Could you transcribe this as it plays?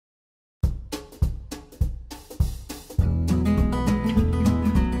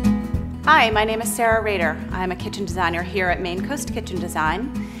Hi, my name is Sarah Raeder. I'm a kitchen designer here at Maine Coast Kitchen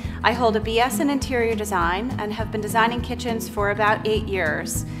Design. I hold a BS in interior design and have been designing kitchens for about 8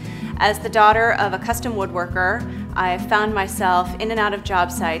 years. As the daughter of a custom woodworker, I've found myself in and out of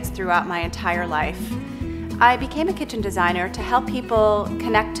job sites throughout my entire life. I became a kitchen designer to help people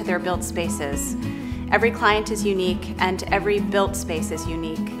connect to their built spaces. Every client is unique and every built space is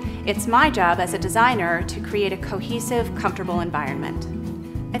unique. It's my job as a designer to create a cohesive, comfortable environment.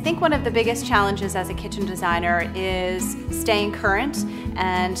 I think one of the biggest challenges as a kitchen designer is staying current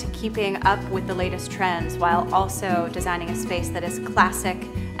and keeping up with the latest trends while also designing a space that is classic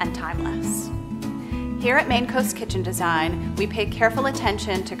and timeless. Here at Maine Coast Kitchen Design, we pay careful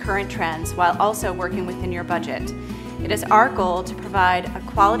attention to current trends while also working within your budget. It is our goal to provide a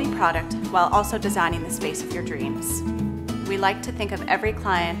quality product while also designing the space of your dreams. We like to think of every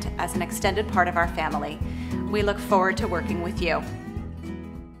client as an extended part of our family. We look forward to working with you.